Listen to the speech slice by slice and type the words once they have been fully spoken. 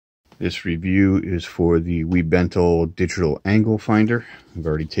This review is for the WIBENTL digital angle finder. I've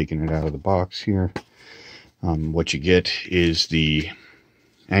already taken it out of the box here. What you get is the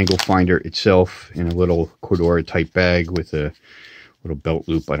angle finder itself in a little Cordura type bag with a little belt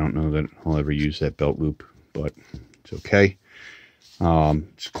loop. I don't know that I'll ever use that belt loop, but it's okay.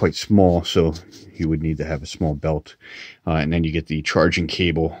 It's quite small, so you would need to have a small belt. And then you get the charging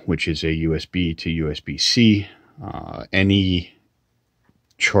cable, which is a USB to USB-C. Any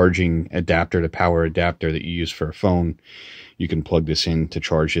charging adapter, the power adapter that you use for a phone, you can plug this in to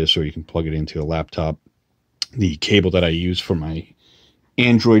charge this, or you can plug it into a laptop. The cable that I use for my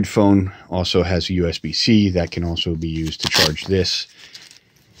Android phone also has a USB-C that can also be used to charge this.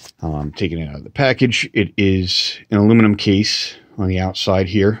 Taking it out of the package, it is an aluminum case on the outside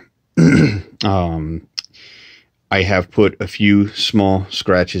here. I have put a few small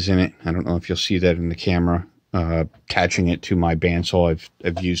scratches in it. I don't know if you'll see that in the camera. Attaching it to my bandsaw,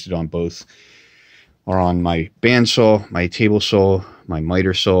 I've used it on both, or on my bandsaw, my table saw, my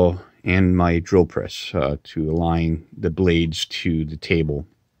miter saw, and my drill press to align the blades to the table.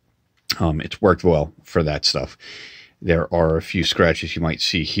 It's worked well for that stuff. There are a few scratches you might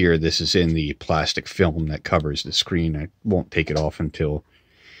see here. This is in the plastic film that covers the screen. I won't take it off until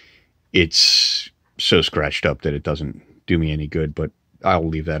it's so scratched up that it doesn't do me any good, but I'll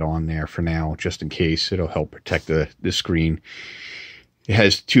leave that on there for now, just in case. It'll help protect the screen. It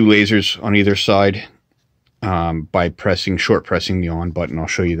has two lasers on either side. By short pressing the on button, I'll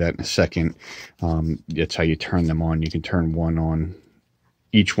show you that in a second. That's how you turn them on. You can turn one on,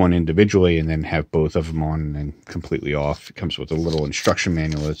 each one individually, and then have both of them on and then completely off. It comes with a little instruction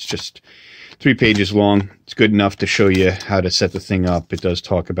manual. It's just 3 pages long. It's good enough to show you how to set the thing up. It does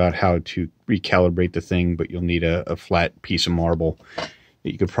talk about how to recalibrate the thing, but you'll need a flat piece of marble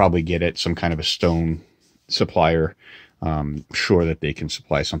that you could probably get at some kind of a stone supplier. Sure that they can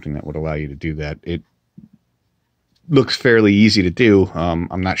supply something that would allow you to do that. It looks fairly easy to do.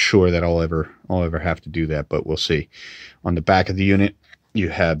 I'm not sure that I'll ever have to do that, but we'll see. On the back of the unit, you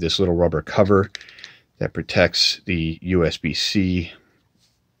have this little rubber cover that protects the USB-C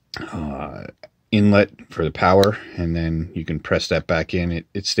inlet for the power, and then you can press that back in.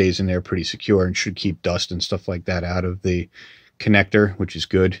 It stays in there pretty secure and should keep dust and stuff like that out of the connector, which is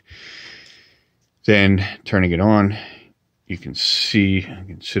good. Then turning it on, you can see, I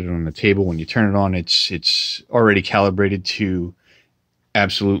can sit it on the table. When you turn it on, it's already calibrated to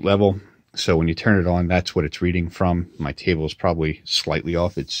absolute level. So when you turn it on, that's what it's reading from. My table is probably slightly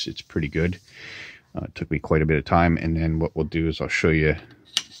off. It's pretty good. It took me quite a bit of time. And then what we'll do is I'll show you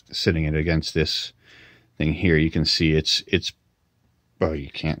sitting it against this thing here. You can see it's oh, you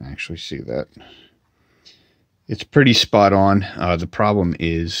can't actually see that. It's pretty spot on. The problem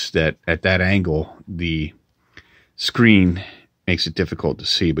is that at that angle, the screen makes it difficult to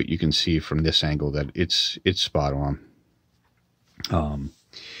see, but you can see from this angle that it's spot on.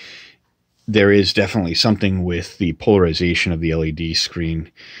 There is definitely something with the polarization of the LED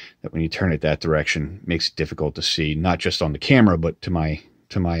screen that when you turn it that direction makes it difficult to see, not just on the camera, but to my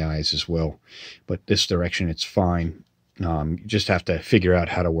eyes as well. But this direction, it's fine. You just have to figure out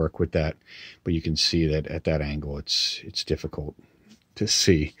how to work with that. But you can see that at that angle, it's difficult to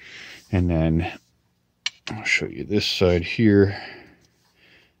see. And then I'll show you this side here,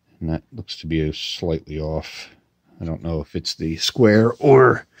 and that looks to be slightly off. I don't know if it's the square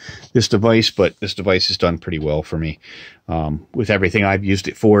or this device, but this device has done pretty well for me. With everything I've used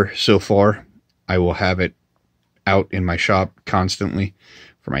it for so far, I will have it out in my shop constantly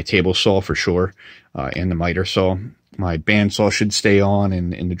for my table saw for sure, and the miter saw. My bandsaw should stay on,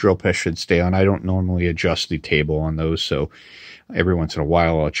 and the drill press should stay on. I don't normally adjust the table on those, so every once in a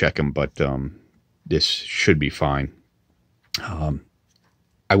while I'll check them, but this should be fine.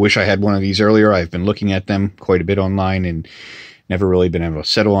 I wish I had one of these earlier. I've been looking at them quite a bit online and never really been able to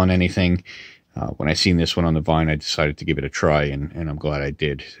settle on anything. When I seen this one on the Vine, I decided to give it a try, and I'm glad I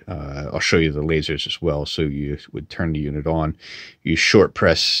did. I'll show you the lasers as well. So you would turn the unit on, you short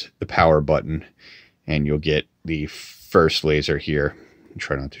press the power button, and you'll get the first laser here.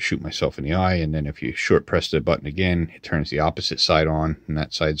 Try not to shoot myself in the eye. And then if you short press the button again, it turns the opposite side on, and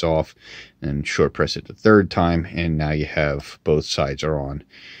that side's off. And short press it the third time, and now you have both sides are on.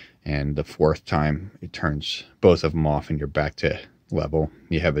 And the fourth time, it turns both of them off, and you're back to level.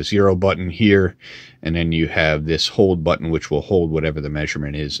 You have a 0 button here, and then you have this hold button, which will hold whatever the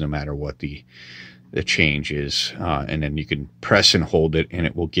measurement is, no matter what the change is. And then you can press and hold it, and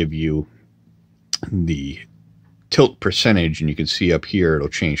it will give you the tilt percentage, and you can see up here it'll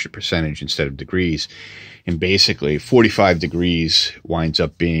change the percentage instead of degrees, and basically 45 degrees winds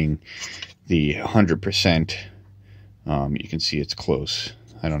up being the 100%. You can see it's close.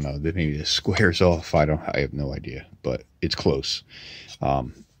 I don't know, maybe the square's off. I have no idea, but it's close.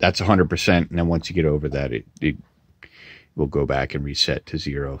 That's 100%, and then once you get over that, it will go back and reset to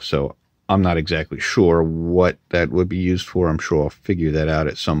 0. So I'm not exactly sure what that would be used for. I'm sure I'll figure that out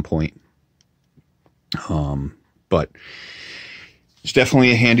at some point. But it's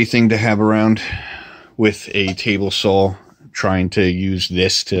definitely a handy thing to have around with a table saw. Trying to use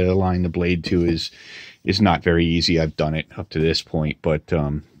this to align the blade to is not very easy. I've done it up to this point, but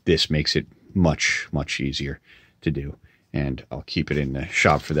this makes it much easier to do, and I'll keep it in the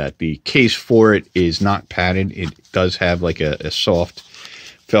shop for that. The case for it is not padded. It does have like a soft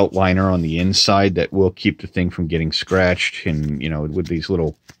felt liner on the inside that will keep the thing from getting scratched, and you know, with these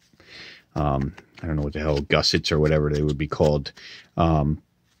little I don't know what the hell, gussets or whatever they would be called,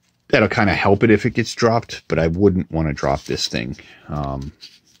 that'll kind of help it if it gets dropped, but I wouldn't want to drop this thing,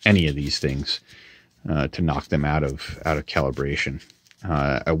 any of these things, to knock them out of calibration.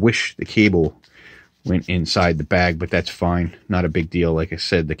 I wish the cable went inside the bag, but that's fine. Not a big deal. Like I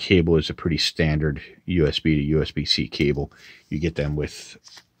said, the cable is a pretty standard USB to USB-C cable. You get them with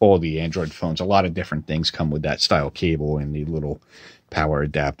all the Android phones. A lot of different things come with that style cable and the little power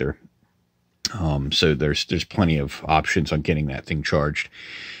adapter. So there's plenty of options on getting that thing charged.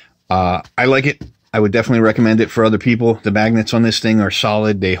 I like it. I would definitely recommend it for other people. The magnets on this thing are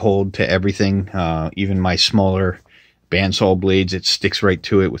solid. They hold to everything. Even my smaller bandsaw blades, it sticks right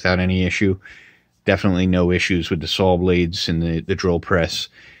to it without any issue. Definitely no issues with the saw blades and the drill press.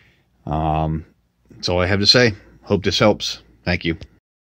 That's all I have to say. Hope this helps. Thank you.